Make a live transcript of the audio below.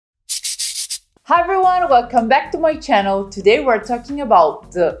Hi everyone, welcome back to my channel. Today we're talking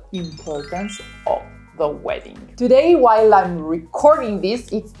about the importance of the wedding. Today, while I'm recording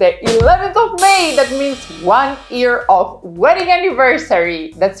this, it's the 11th of May. That means 1 year of wedding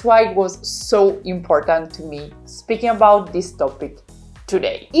anniversary. That's why it was so important to me speaking about this topic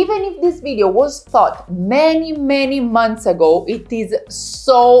today. Even if this video was thought many months ago, it is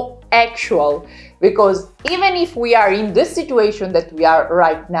so actual. Because even if we are in the situation that we are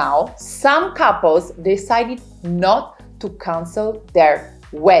right now, some couples decided not to cancel their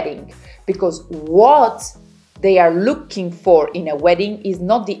wedding because what they are looking for in a wedding is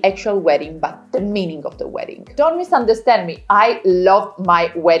not the actual wedding, but the meaning of the wedding. Don't misunderstand me. I loved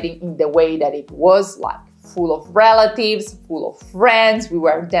my wedding in the way that it was, like full of relatives, full of friends. We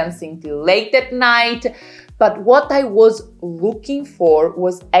were dancing till late at night. But what I was looking for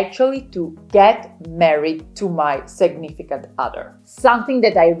was actually to get married to my significant other. Something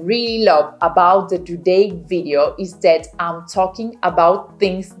that I really love about the today video is that I'm talking about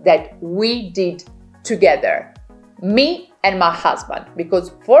things that we did together, me and my husband,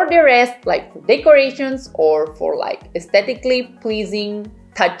 because for the rest, like for decorations or for like aesthetically pleasing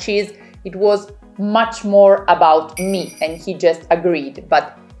touches, it was much more about me and he just agreed.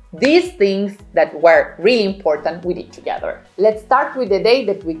 But these things that were really important, we did together. Let's start with the day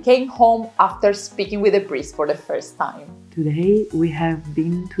that we came home after speaking with the priest for the first time. Today we have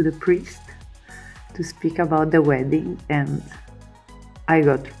been to the priest to speak about the wedding and I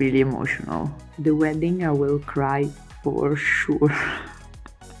got really emotional. The wedding I will cry for sure.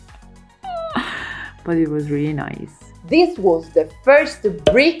 But it was really nice. This was the first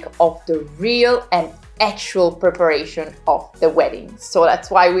brick of the real and actual preparation of the wedding. So that's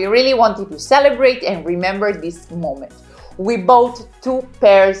why we really wanted to celebrate and remember this moment. We bought 2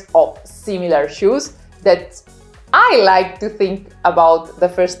 pairs of similar shoes that I like to think about the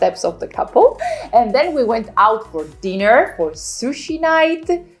first steps of the couple. And then we went out for dinner, for sushi night,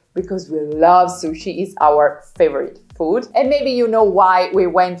 because we love sushi, it's our favorite food. And maybe you know why we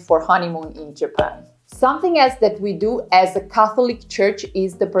went for honeymoon in Japan. Something else that we do as a Catholic church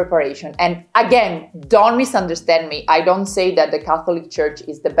is the preparation. And again, don't misunderstand me. I don't say that the Catholic church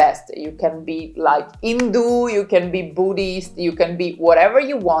is the best. You can be like Hindu, you can be Buddhist, you can be whatever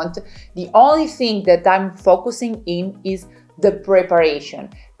you want. The only thing that I'm focusing in is the preparation,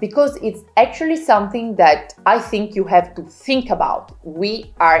 because it's actually something that I think you have to think about.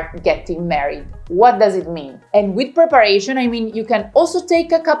 We are getting married. What does it mean? And with preparation, I mean, you can also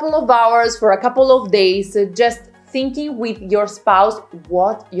take a couple of hours for a couple of days, just thinking with your spouse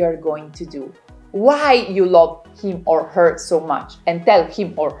what you're going to do, why you love him or her so much, and tell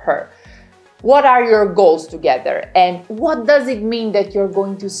him or her. What are your goals together? And what does it mean that you're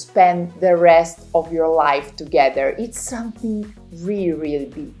going to spend the rest of your life together? It's something really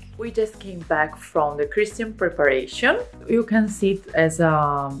big. We just came back from the Christian preparation. You can see it as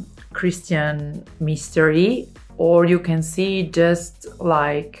a Christian mystery, or you can see it just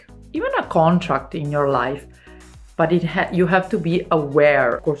like even a contract in your life. But you have to be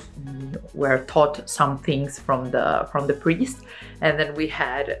aware. Of course, we're taught some things from the priest, and then we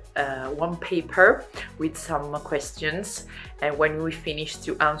had one paper with some questions. And when we finish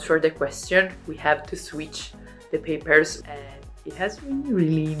to answer the question, we have to switch the papers, and it has been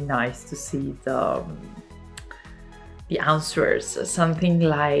really nice to see the answers. Something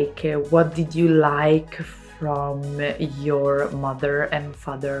like, what did you like from your mother and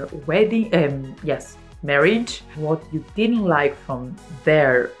father wedding? Marriage. What you didn't like from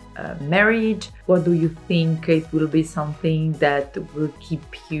their marriage. What do you think it will be something that will keep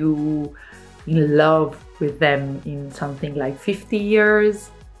you in love with them in something like 50 years?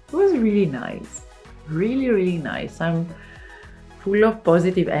 It was really nice. Really nice. I'm full of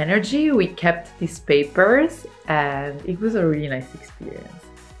positive energy. We kept these papers and it was a really nice experience.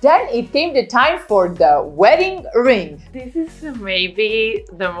 Then it came the time for the wedding ring. This is maybe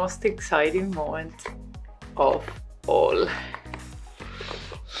the most exciting moment of all.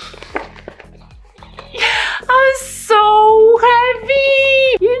 I'm so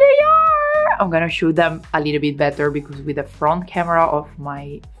happy! Here they are! I'm gonna show them a little bit better because with the front camera of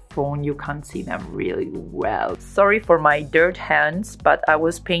my phone you can't see them really well. Sorry for my dirt hands, but I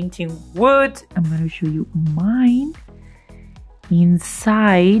was painting wood. I'm gonna show you mine.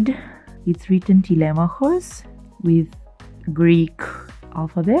 Inside it's written Telemachos with Greek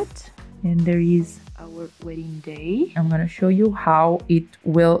alphabet, and there is our wedding day. I'm gonna show you how it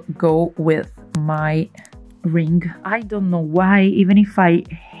will go with my ring. I don't know why, even if I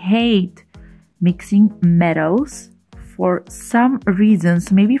hate mixing metals, for some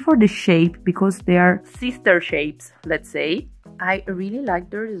reasons, maybe for the shape, because they are sister shapes, let's say, I really like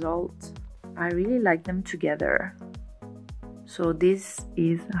the result. I really like them together. So this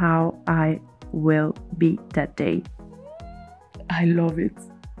is how I will be that day. I love it.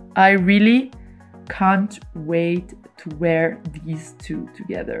 I really can't wait to wear these two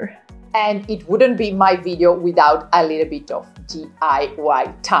together. And it wouldn't be my video without a little bit of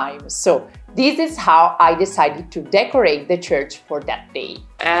DIY time. So this is how I decided to decorate the church for that day.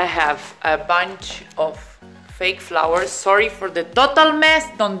 I have a bunch of fake flowers. Sorry for the total mess.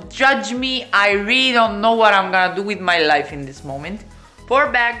 Don't judge me. I really don't know what I'm gonna do with my life in this moment.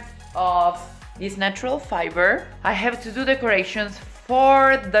 4 bags of this natural fiber. I have to do decorations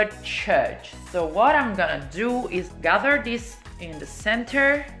for the church. So what I'm gonna do is gather this in the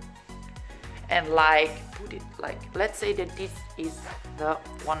center and like put it like, let's say that this is the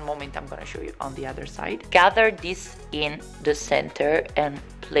one moment I'm gonna show you on the other side. Gather this in the center and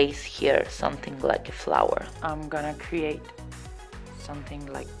place here something like a flower. I'm gonna create something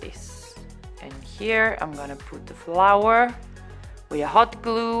like this. And here I'm gonna put the flower with a hot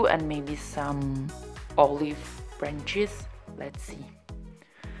glue and maybe some olive branches. Let's see.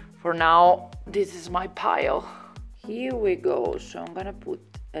 For now, this is my pile. Here we go. So I'm gonna put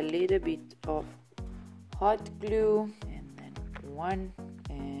a little bit of hot glue and then 1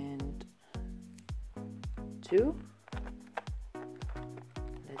 and 2.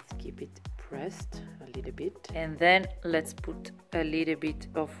 Let's keep it pressed a little bit. And then let's put a little bit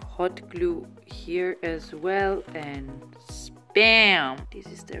of hot glue here as well and bam! This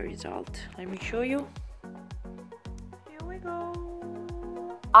is the result. Let me show you. Here we go.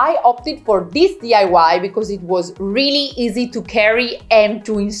 I opted for this DIY because it was really easy to carry and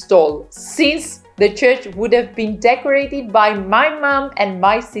to install, since the church would have been decorated by my mom and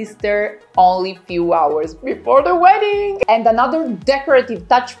my sister only few hours before the wedding. And another decorative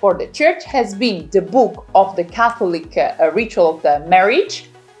touch for the church has been the book of the Catholic ritual of the marriage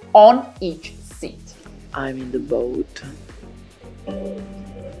on each seat. I'm in the boat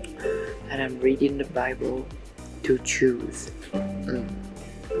and I'm reading the Bible to choose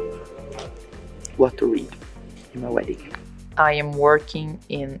what to read in my wedding. I am working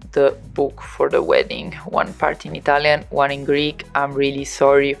in the book for the wedding, one part in Italian, one in Greek. I'm really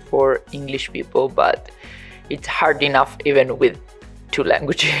sorry for English people, but it's hard enough even with 2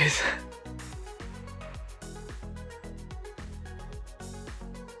 languages.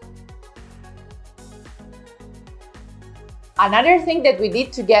 Another thing that we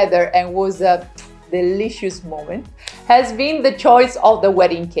did together and was a delicious moment has been the choice of the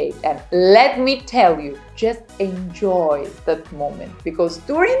wedding cake. And let me tell you, just enjoy that moment, because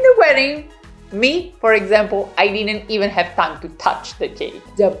during the wedding, me, for example, I didn't even have time to touch the cake.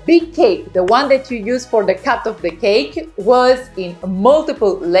 The big cake, the one that you use for the cut of the cake, was in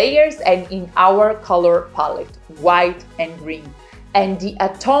multiple layers and in our color palette, white and green. And the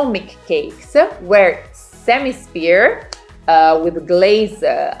atomic cakes were semi-sphere, with glaze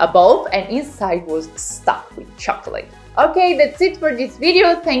above, and inside was stuffed with chocolate. Okay, that's it for this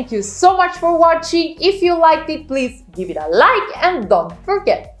video. Thank you so much for watching. If you liked it, please give it a like and don't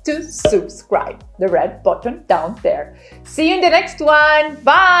forget to subscribe, the red button down there. See you in the next one.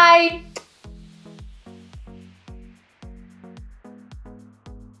 Bye!